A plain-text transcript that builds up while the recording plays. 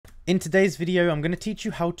In today's video, I'm going to teach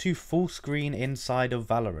you how to full screen inside of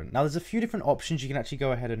Valorant. Now, there's a few different options you can actually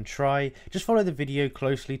go ahead and try. Just follow the video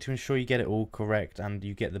closely to ensure you get it all correct and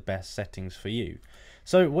you get the best settings for you.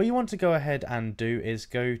 So what you want to go ahead and do is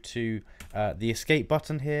go to the escape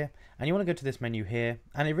button here, and you want to go to this menu here,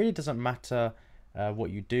 and it really doesn't matter what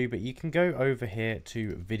you do, but you can go over here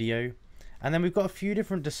to video. And then we've got a few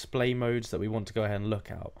different display modes that we want to go ahead and look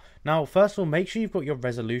at. Now, first of all, make sure you've got your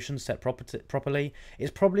resolution set properly. It's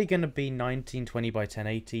probably going to be 1920 by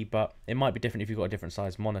 1080, but it might be different if you've got a different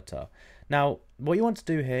size monitor. Now, what you want to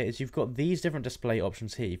do here is you've got these different display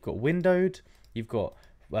options here. You've got windowed, you've got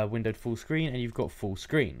windowed full screen, and you've got full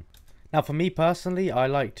screen. Now, for me personally, I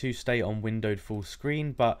like to stay on windowed full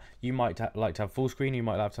screen, but you might like to have full screen, you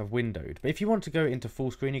might like to have windowed. But if you want to go into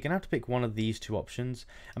full screen, you're going to have to pick one of these two options.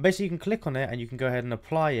 And basically, you can click on it and you can go ahead and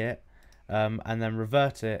apply it and then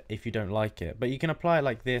revert it if you don't like it. But you can apply it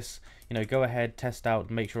like this, go ahead, test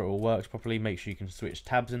out, make sure it all works properly, make sure you can switch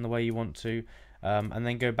tabs in the way you want to. And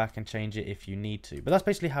then go back and change it if you need to. But that's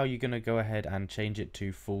basically how you're going to go ahead and change it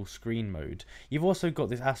to full screen mode. You've also got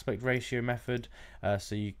this aspect ratio method,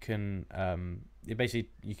 so you can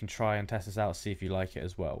you can try and test this out, see if you like it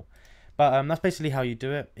as well. But that's basically how you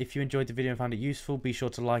do it. If you enjoyed the video and found it useful, be sure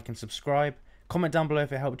to like and subscribe. Comment down below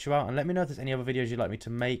if it helped you out, and let me know if there's any other videos you'd like me to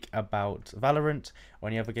make about Valorant or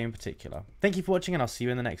any other game in particular. Thank you for watching, and I'll see you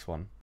in the next one.